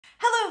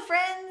Hello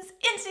friends!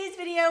 In today's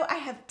video, I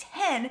have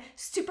 10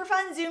 super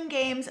fun Zoom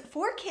games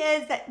for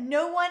kids that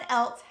no one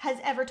else has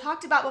ever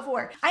talked about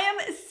before. I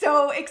am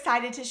so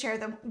excited to share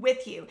them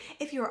with you.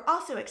 If you are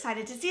also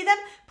excited to see them,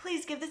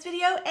 please give this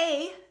video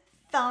a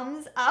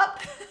thumbs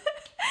up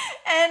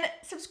and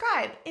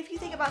subscribe if you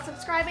think about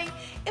subscribing.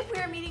 If we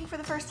are meeting for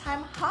the first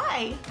time,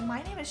 hi,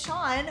 my name is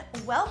Shawn.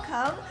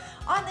 Welcome.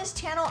 On this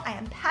channel, I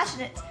am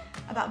passionate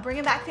about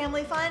bringing back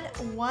family fun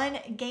one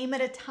game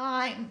at a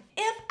time.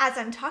 If, as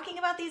I'm talking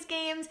about these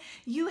games,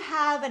 you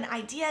have an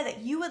idea that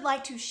you would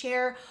like to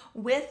share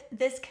with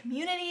this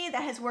community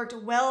that has worked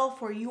well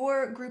for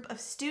your group of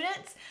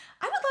students,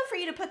 I would love for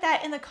you to put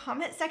that in the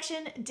comment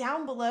section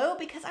down below,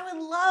 because I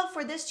would love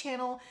for this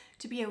channel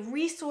to be a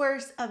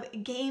resource of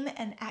game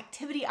and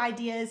activity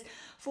ideas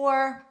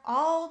for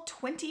all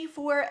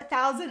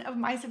 24,000 of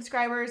my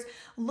subscribers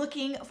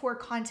looking for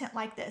content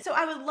like this. So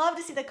I would love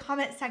to see the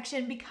comment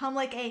section become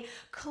like a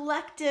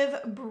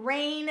collective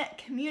brain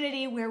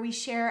community where we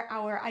share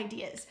our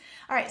ideas.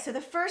 All right, so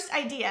the first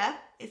idea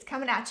is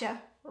coming at you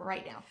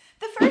right now.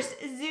 The first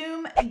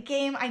Zoom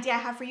game idea I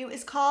have for you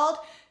is called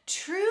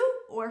True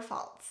or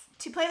False.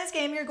 To play this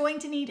game, you're going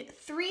to need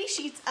 3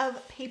 sheets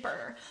of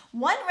paper,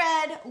 1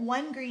 red,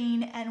 1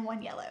 green, and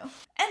 1 yellow.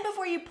 And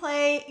before you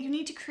play, you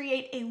need to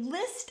create a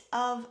list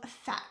of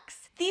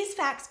facts. These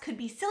facts could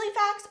be silly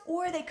facts,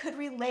 or they could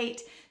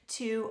relate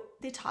to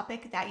the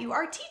topic that you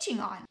are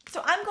teaching on.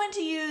 So I'm going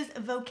to use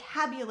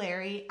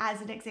vocabulary as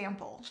an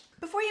example.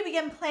 Before you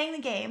begin playing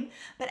the game,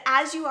 but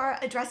as you are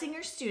addressing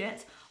your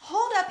students,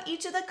 hold up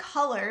each of the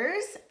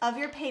colors of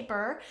your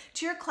paper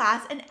to your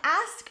class and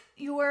ask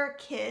your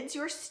kids,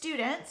 your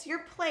students, your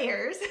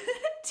players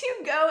to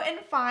go and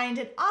find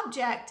an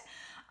object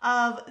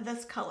of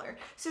this color.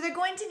 So they're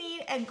going to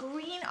need a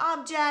green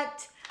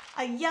object,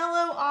 a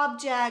yellow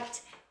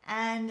object,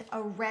 and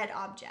a red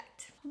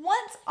object.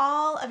 Once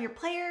all of your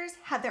players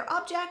have their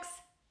objects,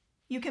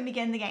 you can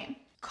begin the game.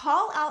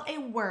 Call out a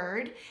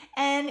word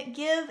and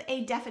give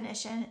a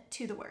definition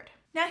to the word.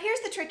 Now here's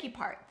the tricky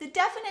part. The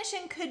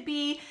definition could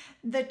be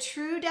the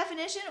true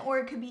definition, or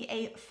it could be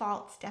a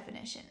false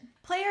definition.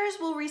 Players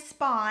will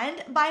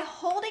respond by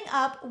holding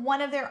up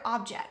one of their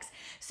objects.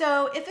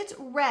 So if it's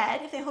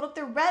red, if they hold up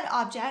their red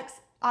object,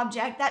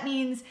 that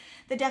means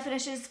the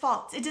definition is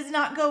false. It does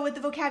not go with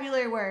the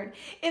vocabulary word.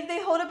 If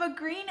they hold up a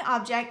green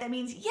object, that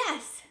means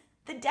yes,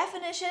 the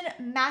definition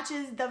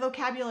matches the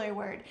vocabulary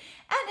word.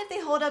 And if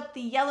they hold up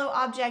the yellow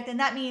object, then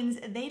that means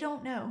they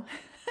don't know.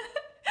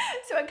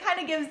 So it kind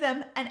of gives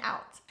them an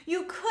out.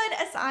 You could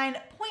assign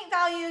point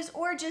values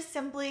or just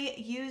simply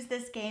use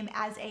this game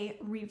as a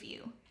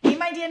review.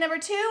 Game idea number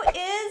 2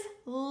 is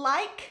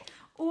like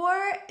or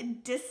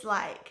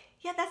dislike.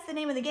 Yeah, that's the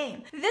name of the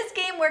game. This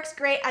game works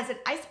great as an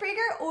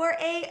icebreaker or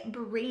a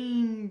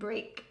brain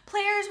break.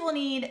 Players will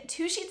need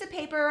 2 sheets of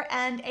paper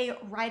and a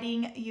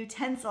writing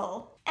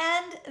utensil.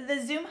 And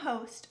the Zoom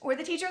host or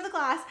the teacher of the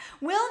class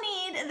will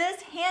need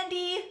this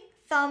handy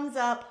thumbs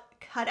up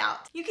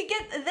cutout. You could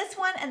get this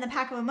one and the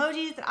pack of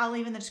emojis that I'll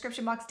leave in the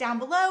description box down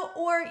below,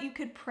 or you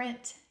could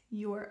print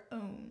your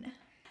own.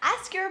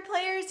 Ask your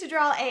players to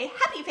draw a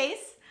happy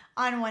face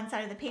on one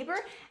side of the paper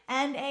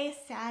and a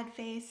sad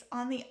face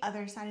on the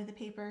other side of the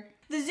paper.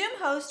 The Zoom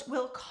host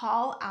will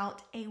call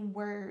out a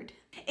word.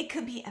 It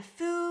could be a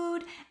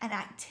food, an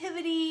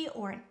activity,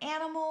 or an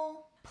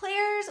animal.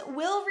 Players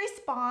will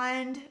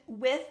respond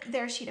with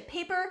their sheet of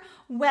paper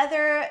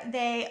whether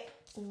they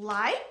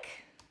like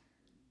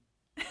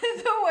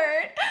the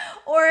word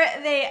or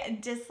they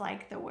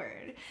dislike the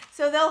word.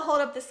 So they'll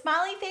hold up the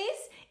smiley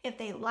face if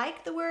they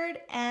like the word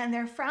and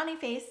their frowny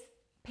face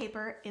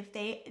paper if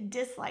they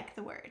dislike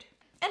the word.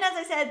 And as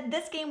I said,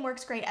 this game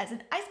works great as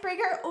an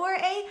icebreaker or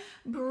a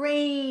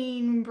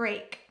brain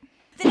break.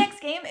 The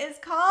next game is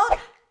called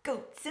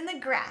Goats in the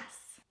Grass.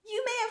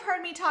 You may have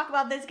heard me talk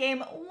about this game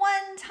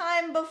one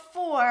time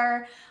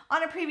before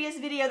on a previous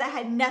video that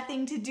had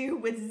nothing to do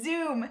with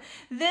Zoom.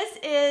 This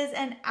is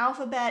an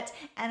alphabet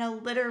and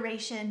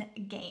alliteration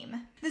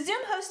game. The Zoom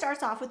host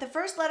starts off with the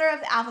first letter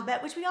of the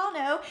alphabet, which we all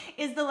know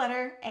is the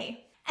letter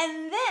A,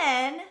 and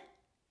then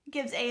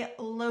gives a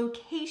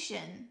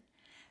location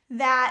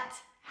that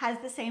has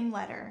the same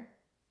letter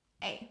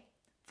A.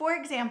 For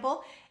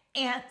example,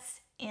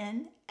 ants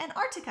in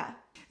Antarctica.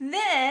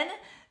 Then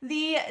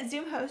the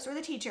Zoom host or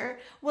the teacher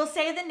will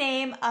say the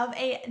name of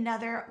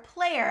another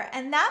player,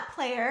 and that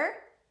player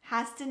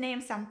has to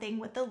name something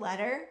with the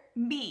letter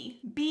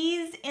B.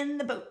 Bees in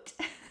the boat.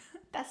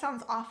 That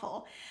sounds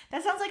awful.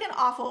 That sounds like an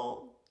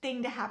awful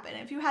thing to happen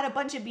if you had a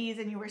bunch of bees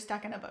and you were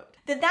stuck in a boat.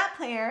 Then that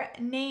player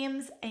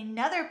names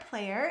another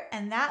player,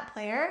 and that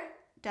player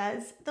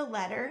does the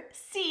letter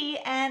C,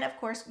 and of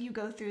course you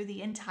go through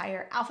the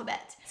entire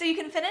alphabet. So you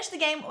can finish the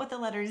game with the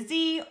letter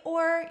Z,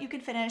 or you can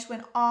finish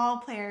when all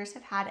players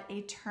have had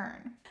a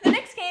turn. The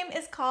next game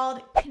is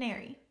called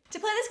Canary. To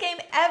play this game,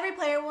 every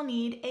player will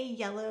need a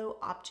yellow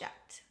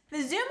object.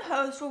 The Zoom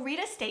host will read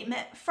a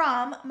statement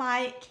from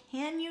my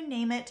Can You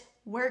Name It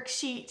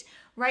worksheet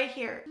right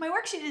here. My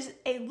worksheet is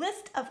a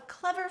list of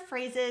clever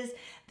phrases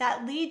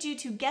that lead you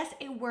to guess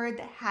a word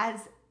that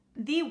has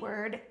the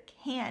word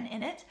can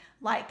in it,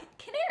 like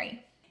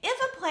canary. If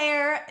a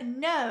player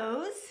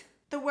knows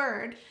the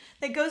word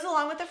that goes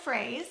along with the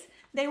phrase,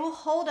 they will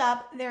hold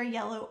up their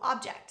yellow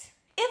object.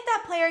 If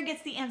that player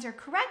gets the answer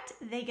correct,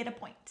 they get a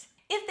point.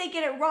 If they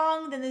get it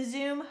wrong, then the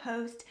Zoom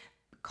host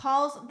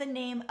calls the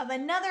name of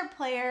another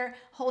player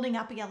holding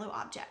up a yellow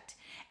object.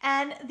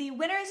 And the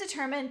winner is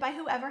determined by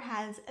whoever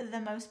has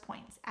the most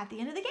points at the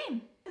end of the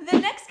game. The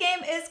next game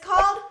is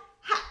called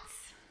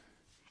hats.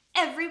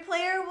 Every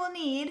player will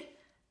need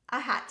a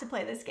hat to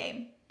play this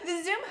game.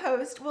 The Zoom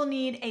host will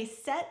need a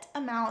set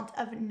amount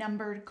of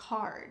numbered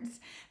cards.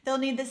 They'll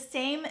need the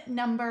same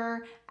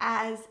number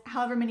as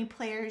however many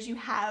players you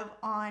have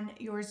on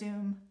your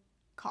Zoom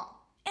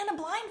call. And a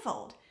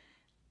blindfold.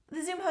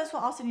 The Zoom host will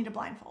also need a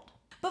blindfold.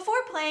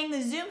 Before playing,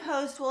 the Zoom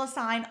host will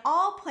assign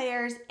all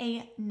players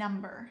a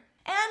number.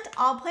 And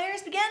all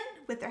players begin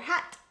with their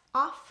hat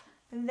off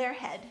their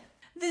head.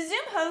 The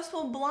Zoom host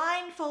will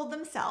blindfold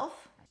themselves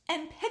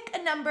and pick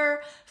a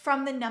number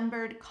from the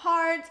numbered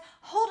cards,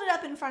 hold it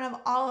up in front of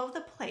all of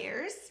the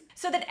players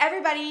so that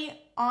everybody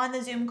on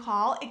the Zoom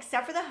call,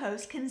 except for the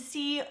host, can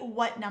see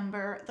what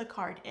number the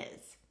card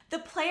is. The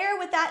player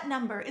with that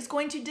number is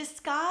going to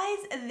disguise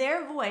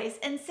their voice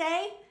and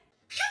say,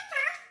 "Hats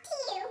off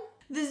to you."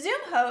 The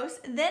Zoom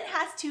host then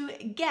has to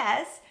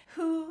guess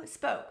who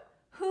spoke.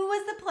 Who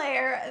was the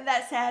player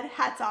that said,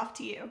 "Hats off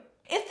to you"?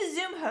 If the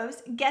Zoom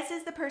host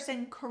guesses the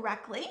person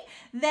correctly,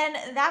 then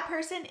that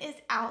person is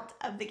out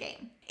of the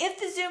game. If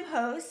the Zoom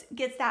host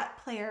gets that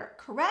player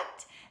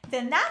correct,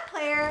 then that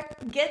player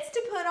gets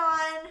to put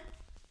on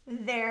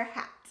their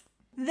hat.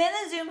 Then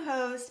the Zoom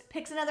host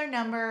picks another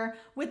number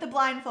with the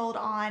blindfold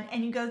on,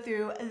 and you go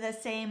through the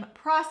same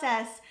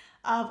process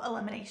of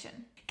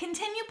elimination.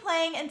 Continue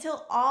playing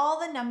until all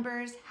the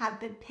numbers have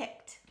been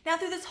picked. Now,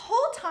 through this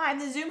whole time,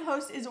 the Zoom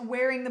host is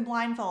wearing the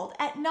blindfold.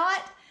 At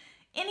not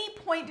any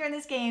point during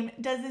this game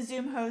does the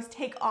Zoom host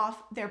take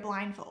off their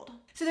blindfold.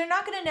 So they're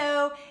not going to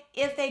know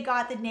if they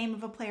got the name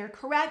of a player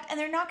correct, and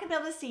they're not going to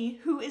be able to see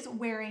who is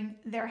wearing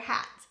their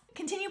hat.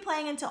 Continue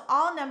playing until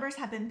all numbers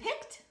have been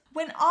picked.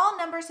 When all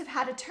numbers have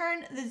had a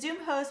turn, the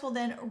Zoom host will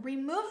then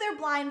remove their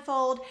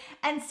blindfold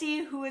and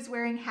see who is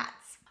wearing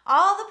hats.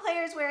 All the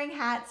players wearing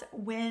hats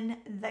win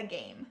the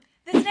game.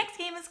 This next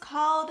game is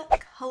called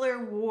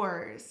Color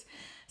Wars.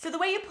 So the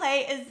way you play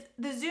is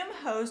the Zoom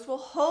host will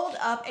hold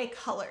up a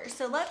color.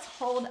 So let's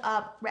hold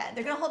up red.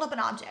 They're gonna hold up an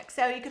object.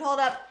 So you could hold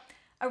up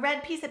a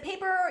red piece of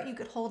paper, you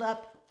could hold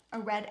up a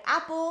red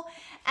apple,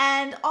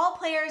 and all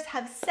players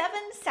have 7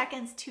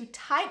 seconds to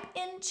type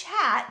in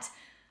chat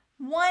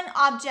one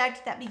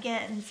object that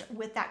begins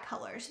with that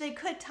color. So they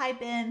could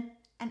type in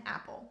an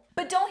apple.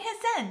 But don't hit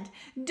send.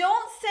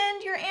 Don't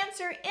send your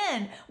answer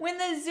in. When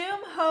the Zoom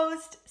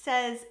host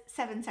says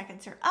 7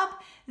 seconds are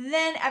up,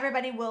 then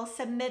everybody will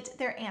submit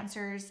their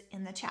answers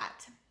in the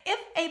chat. If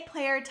a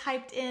player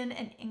typed in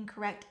an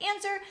incorrect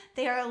answer,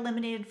 they are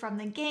eliminated from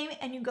the game,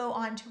 and you go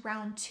on to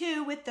round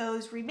 2 with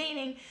those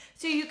remaining.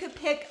 So you could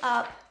pick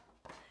up,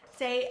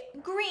 say,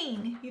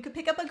 green. You could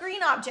pick up a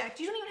green object.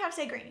 You don't even have to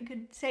say green. You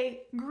could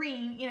say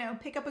green,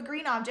 pick up a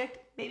green object,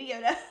 Baby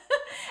Yoda.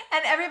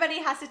 And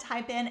everybody has to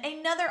type in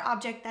another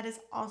object that is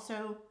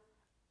also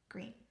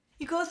green.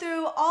 You go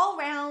through all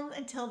rounds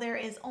until there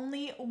is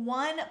only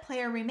one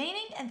player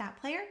remaining, and that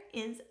player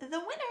is the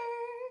winner.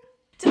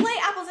 To play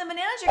apples and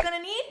bananas, you're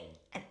gonna need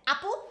an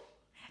apple,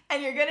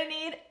 and you're gonna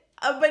need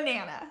a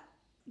banana.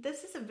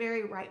 This is a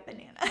very ripe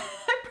banana.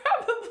 I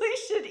probably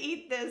should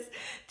eat this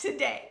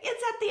today.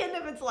 It's at the end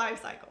of its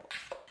life cycle.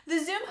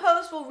 The Zoom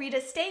host will read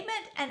a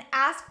statement and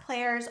ask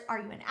players, are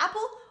you an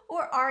apple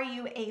or are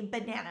you a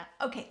banana?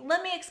 Okay,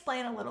 let me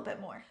explain a little bit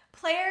more.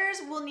 Players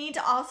will need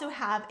to also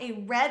have a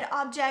red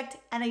object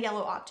and a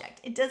yellow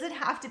object. It doesn't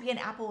have to be an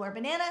apple or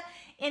banana.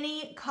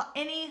 Any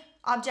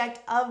object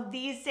of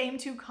these same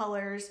 2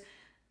 colors,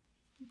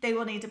 they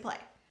will need to play.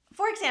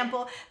 For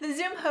example, the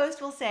Zoom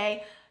host will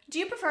say, do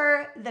you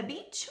prefer the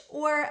beach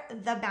or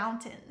the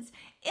mountains?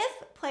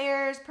 If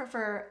players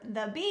prefer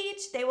the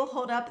beach, they will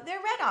hold up their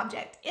red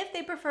object. If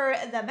they prefer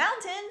the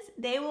mountains,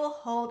 they will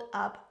hold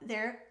up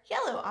their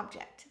yellow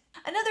object.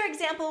 Another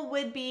example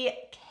would be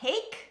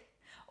cake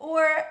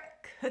or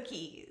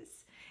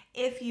cookies.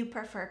 If you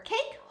prefer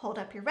cake, hold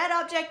up your red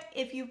object.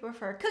 If you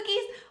prefer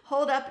cookies,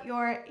 hold up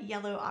your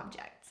yellow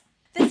object.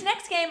 This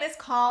next game is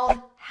called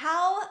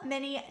How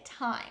Many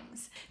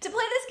Times? To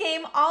play this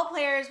game, all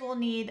players will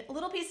need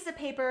little pieces of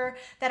paper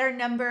that are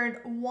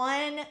numbered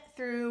 1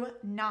 through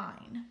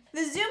 9.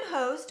 The Zoom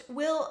host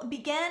will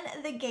begin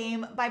the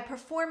game by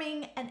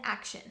performing an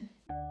action.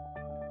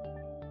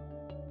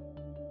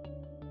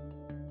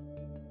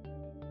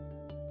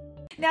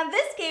 Now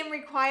this game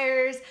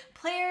requires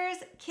players,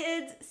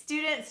 kids,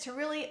 students to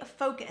really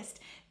focus,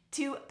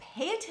 to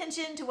pay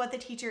attention to what the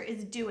teacher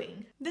is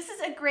doing. This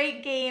is a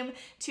great game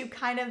to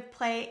kind of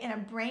play in a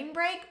brain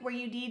break where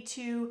you need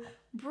to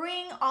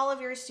bring all of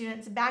your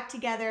students back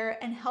together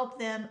and help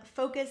them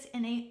focus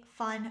in a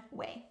fun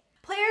way.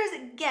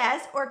 Players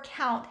guess or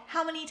count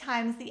how many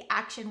times the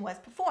action was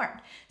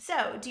performed.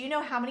 So, do you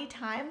know how many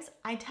times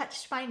I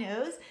touched my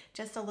nose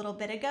just a little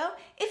bit ago?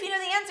 If you know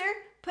the answer,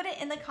 put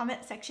it in the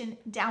comment section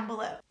down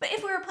below. But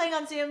if we were playing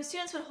on Zoom,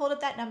 students would hold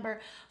up that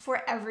number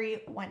for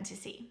everyone to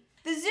see.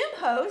 The Zoom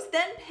host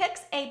then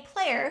picks a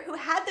player who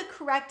had the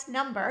correct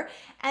number,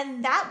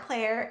 and that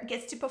player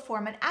gets to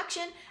perform an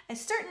action a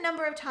certain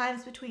number of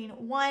times between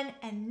 1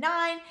 and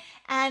 9,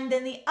 and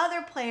then the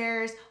other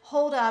players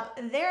hold up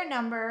their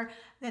number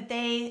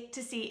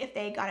to see if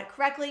they got it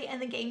correctly,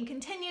 and the game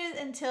continues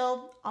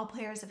until all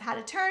players have had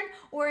a turn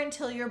or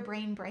until your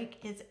brain break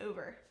is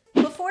over.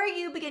 Before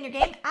you begin your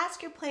game,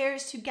 ask your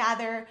players to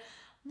gather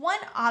one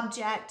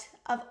object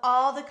of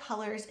all the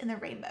colors in the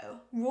rainbow.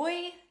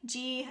 Roy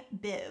G.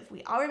 Biv.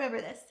 We all remember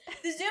this.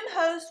 The Zoom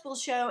host will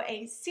show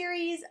a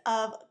series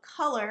of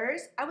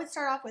colors. I would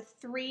start off with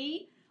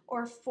 3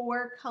 or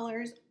 4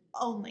 colors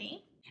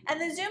only.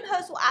 And the Zoom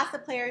host will ask the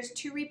players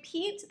to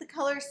repeat the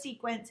color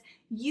sequence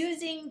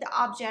using the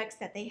objects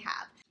that they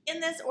have.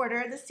 In this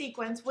order, the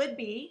sequence would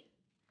be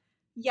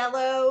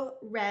yellow,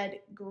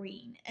 red,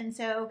 green. And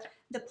so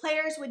the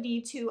players would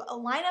need to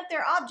line up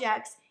their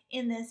objects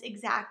in this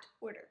exact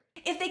order.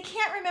 If they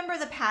can't remember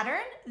the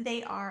pattern,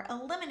 they are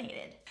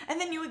eliminated.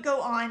 And then you would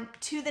go on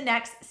to the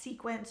next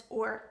sequence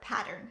or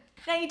pattern.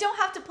 Now, you don't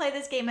have to play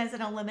this game as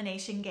an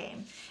elimination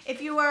game.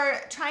 If you are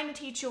trying to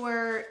teach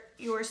your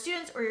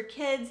students or your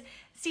kids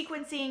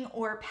sequencing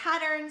or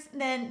patterns,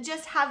 then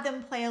just have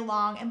them play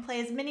along and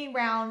play as many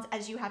rounds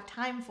as you have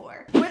time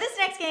for. For this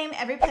next game,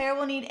 every player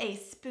will need a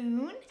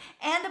spoon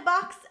and a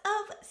box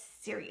of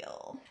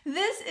cereal.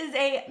 This is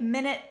a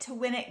minute to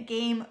win it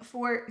game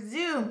for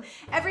Zoom.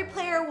 Every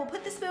player will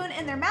put the spoon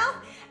in their mouth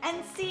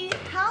and see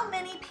how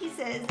many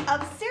pieces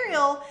of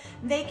cereal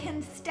they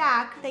can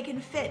stack, they can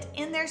fit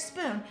in their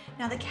spoon.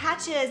 Now the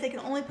catch is they can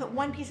only put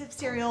one piece of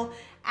cereal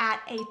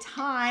at a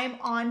time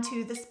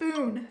onto the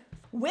spoon.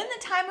 When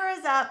the timer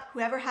is up,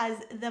 whoever has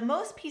the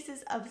most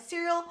pieces of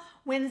cereal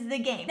wins the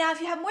game. Now, if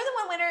you have more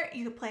than one winner,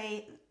 you can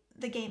play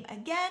the game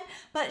again,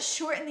 but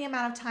shorten the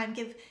amount of time.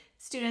 Give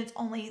students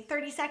only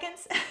 30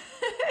 seconds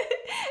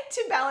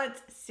to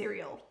balance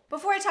cereal.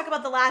 Before I talk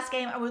about the last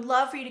game, I would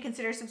love for you to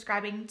consider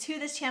subscribing to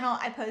this channel.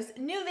 I post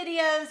new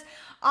videos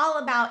all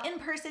about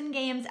in-person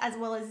games as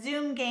well as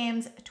Zoom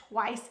games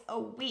twice a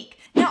week.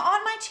 Now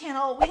on my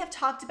channel, we have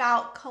talked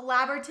about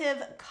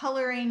collaborative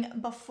coloring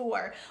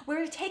before, where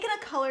we've taken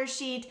a color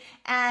sheet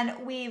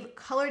and we've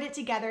colored it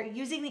together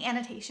using the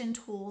annotation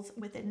tools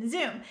within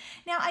Zoom.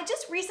 Now, I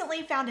just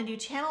recently found a new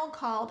channel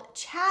called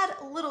Chad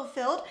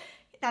Littlefield.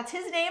 That's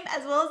his name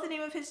as well as the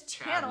name of his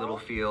channel. Chad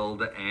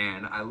Littlefield,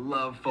 and I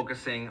love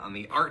focusing on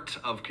the art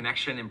of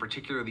connection, in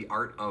particular the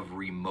art of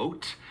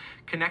remote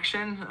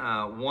connection.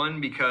 One,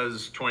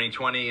 because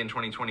 2020 and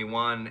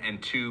 2021,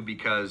 and two,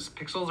 because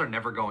pixels are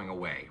never going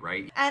away,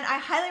 right? And I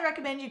highly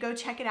recommend you go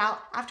check it out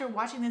after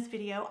watching this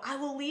video. I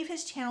will leave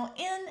his channel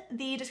in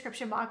the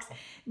description box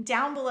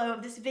down below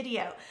of this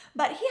video.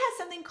 But he has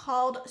something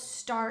called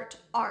Start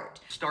Art.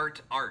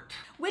 Start Art.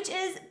 Which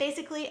is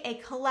basically a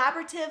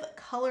collaborative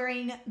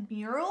coloring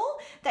mural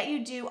that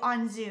you do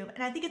on Zoom.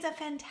 And I think it's a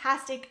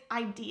fantastic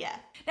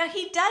idea. Now,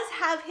 he does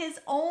have his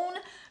own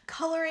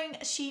coloring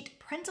sheet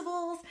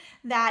printables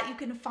that you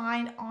can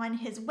find on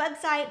his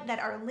website that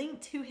are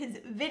linked to his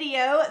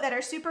video that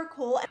are super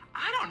cool.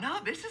 I don't know,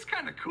 this is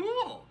kind of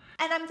cool.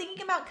 And I'm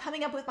thinking about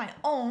coming up with my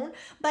own,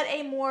 but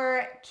a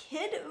more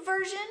kid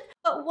version.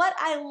 But what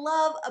I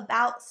love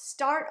about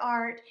Start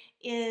Art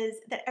is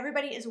that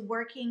everybody is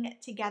working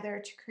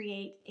together to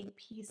create a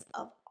piece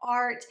of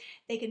art.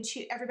 They can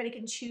choose, everybody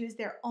can choose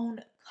their own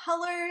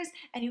colors,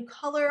 and you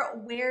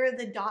color where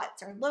the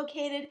dots are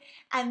located,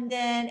 and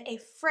then a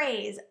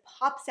phrase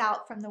pops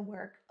out from the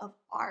work of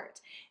art.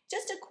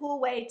 Just a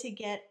cool way to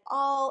get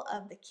all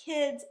of the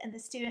kids and the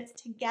students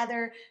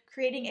together,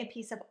 creating a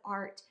piece of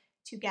art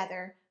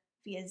together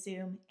via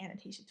Zoom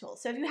annotation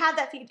tools. So if you have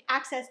that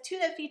access to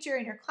that feature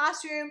in your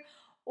classroom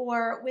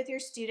or with your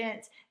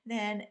students,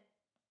 then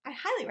I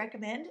highly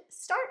recommend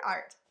Start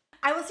Art.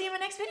 I will see you in my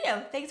next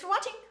video. Thanks for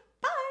watching.